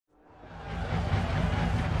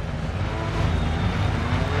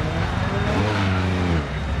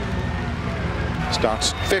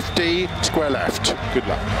Starts 50, square left. Good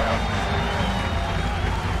luck.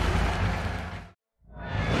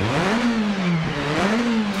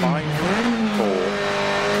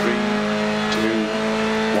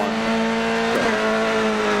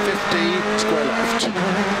 Square left,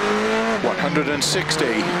 160,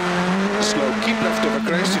 slow, keep left over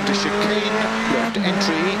crest into chicane, left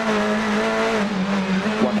entry,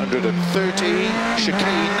 130,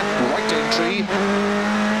 chicane, right entry,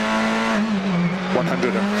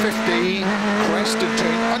 150, crest and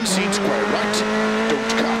turn, unseen square right,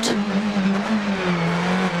 don't cut,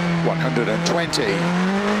 120,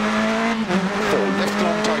 4 left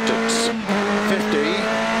long tightens, 50,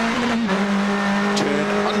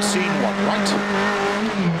 unseen, 1 right,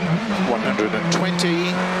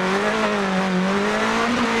 120,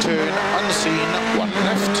 turn unseen, 1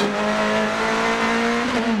 left,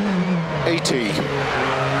 80,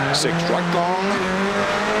 6 right long,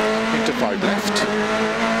 into 5 left,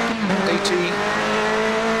 80,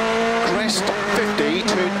 crest, 50,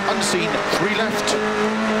 turn unseen, 3 left,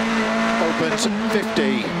 opens,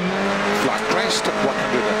 50, flat crest,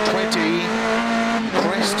 120,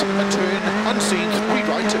 crest and turn, unseen, 3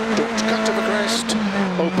 right, don't cut over crest,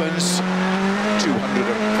 opens,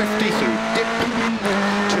 250 through dip,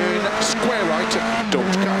 turn, square right,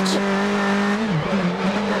 don't cut,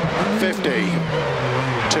 50,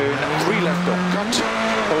 turn, 3 left, don't cut,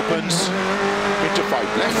 opens, into 5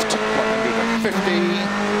 left, 150,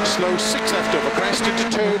 slow, 6 left over crest, into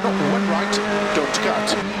turn, 1 right, don't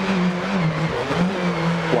cut,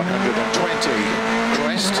 120,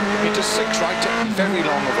 crest, into 6 right, very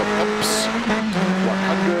long over bumps,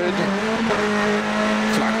 100,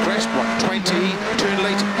 flat crest, 120, turn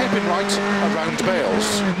late, hairpin right, around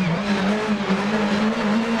bales,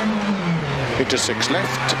 into 6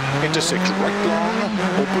 left, into 6 right long,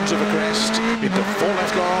 opens over crest, into 4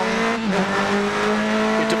 left long,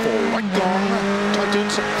 into 4 right long,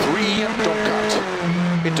 tightens, 3, don't cut,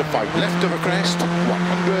 into 5 left over crest, 100,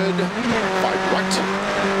 5 right,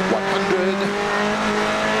 100,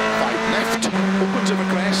 5 left, opens over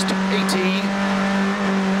crest, 80,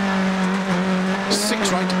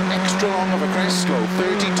 6 right, extra long over crest, slow,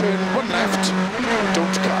 30, turn, 1 left,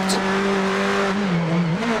 don't cut,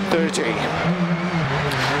 30,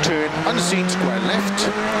 turn, unseen, square left,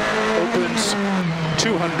 opens,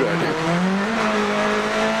 200,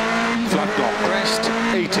 flat long crest,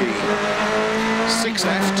 80, 6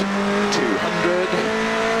 left, 200,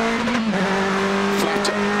 flat,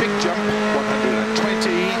 big jump,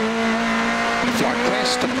 120, flat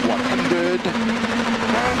crest, 100,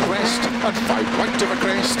 crest, and 5 right over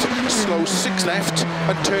crest, slow, 6 left,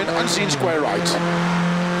 and turn, unseen, square right,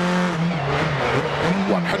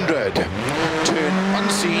 100, turn,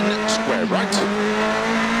 unseen, square right,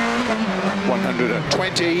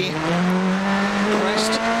 120,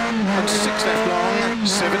 crest, and 6 left long,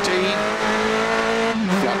 70,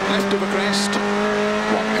 flat left over crest,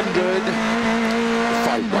 100,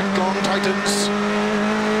 5 right long tightens,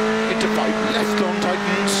 into 5 left long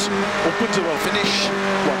tightens, opens a well finish,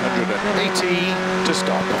 180 to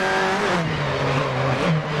stop.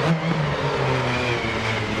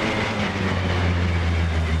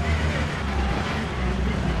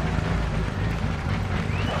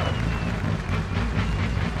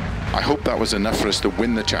 I hope that was enough for us to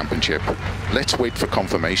win the championship. Let's wait for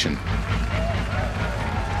confirmation.